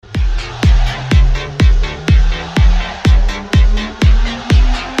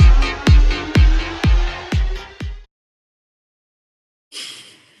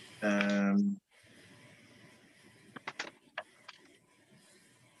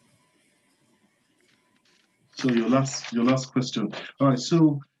So your last question. All right.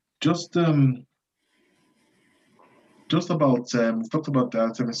 So just about we've talked about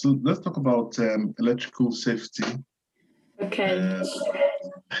that. So let's talk about electrical safety. Okay.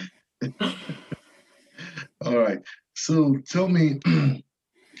 Uh, all right. So tell me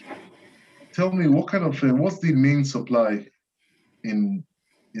what kind of what's the main supply in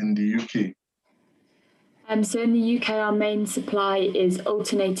the UK? So in the UK, our main supply is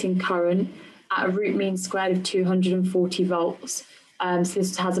alternating current at a root mean squared of 240 volts. So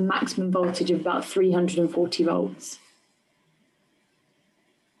this has a maximum voltage of about 340 volts.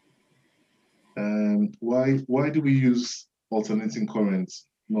 Why do we use alternating current,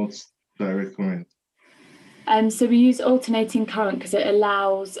 not direct current? So we use alternating current because it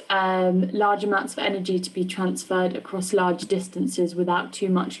allows large amounts of energy to be transferred across large distances without too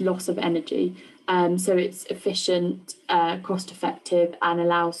much loss of energy. So it's efficient, cost effective, and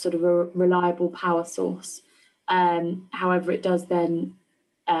allows sort of a reliable power source. However, it does then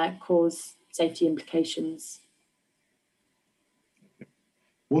cause safety implications.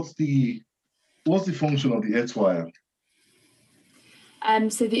 What's the function of the earth wire?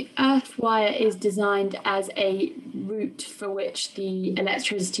 So the earth wire is designed as a route for which the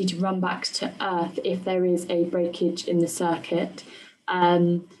electricity to run back to earth if there is a breakage in the circuit.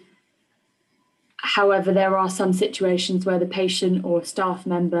 However, there are some situations where the patient or staff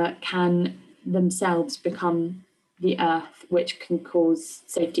member can themselves become the earth, which can cause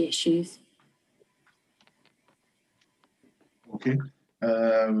safety issues. Okay.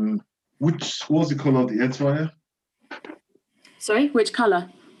 What's the color of the earth wire? Sorry, which colour?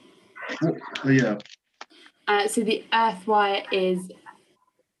 Yeah. So the earth wire is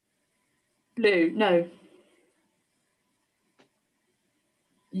blue. No.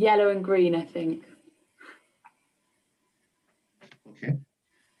 Yellow and green, I think. Okay.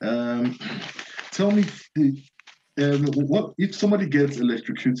 Tell me, what if somebody gets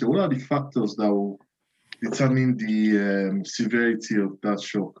electrocuted? What are the factors that will determine the severity of that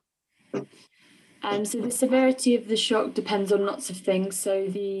shock? So the severity of the shock depends on lots of things. So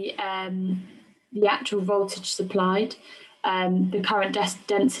the actual voltage supplied, the current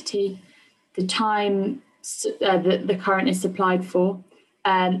density, the time that the current is supplied for,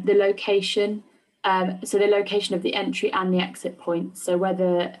 the location. So the location of the entry and the exit point. So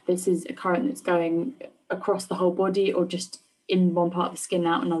whether this is a current that's going across the whole body or just in one part of the skin,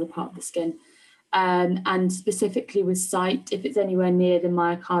 out another part of the skin. And specifically with sight, if it's anywhere near the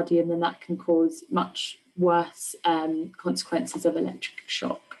myocardium, then that can cause much worse consequences of electric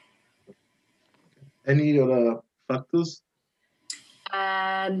shock. Any other factors?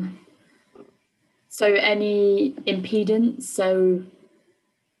 So any impedance. So,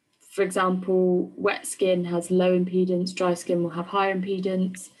 for example, wet skin has low impedance, dry skin will have higher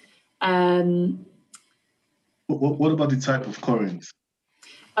impedance. What about the type of current?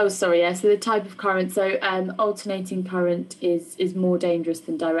 Oh, sorry, yeah. So the type of current. So alternating current is more dangerous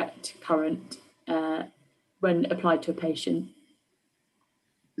than direct current when applied to a patient.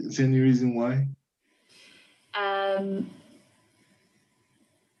 Is there any reason why?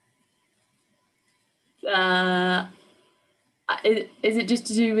 Is it just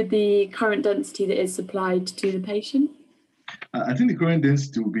to do with the current density that is supplied to the patient? I think the current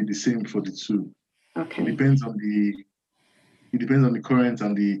density will be the same for the two. Okay. It depends on the current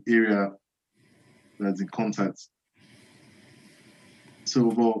and the area that's in contact. So,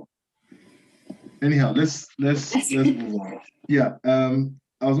 well, anyhow, let's move on. Yeah.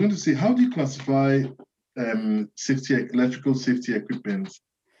 I was going to say, how do you classify electrical safety equipment?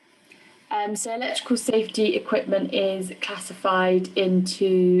 So electrical safety equipment is classified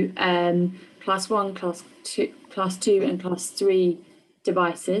into class 1, class 2, and class 3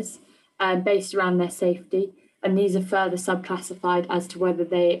 devices based around their safety. And these are further subclassified as to whether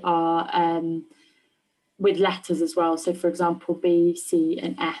they are with letters as well. So for example, B, C,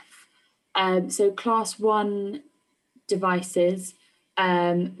 and F. So class 1 devices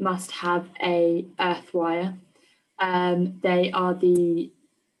must have a earth wire. They are the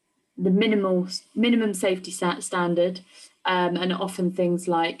minimum safety standard, and often things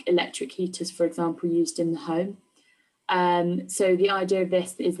like electric heaters, for example, used in the home. So the idea of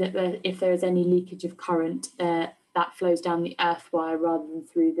this is that if there is any leakage of current, that flows down the earth wire rather than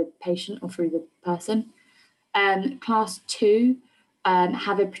through the patient or through the person. Class 2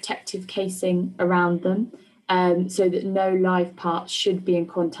 have a protective casing around them, so that no live parts should be in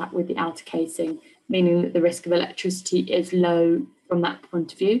contact with the outer casing, meaning that the risk of electricity is low from that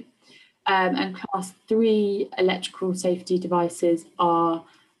point of view. And class 3 electrical safety devices are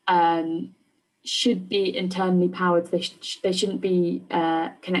should be internally powered. They shouldn't be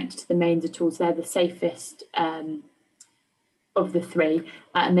connected to the mains at all. So they're the safest of the three,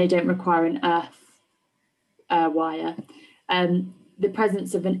 and they don't require an earth wire. The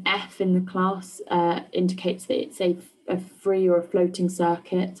presence of an F in the class indicates that it's a free or a floating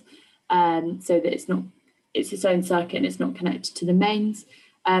circuit, so that it's its own circuit and it's not connected to the mains.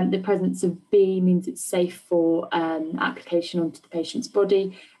 The presence of B means it's safe for application onto the patient's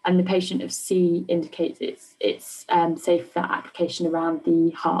body, and the patient of C indicates it's safe for application around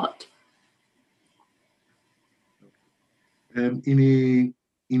the heart. In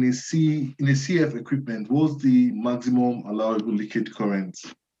a CF equipment, what's the maximum allowable leakage current?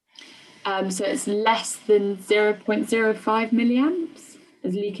 So it's less than 0.05 milliamps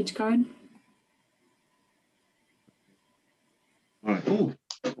as leakage current. All right. Oh,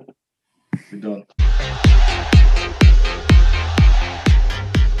 we're done.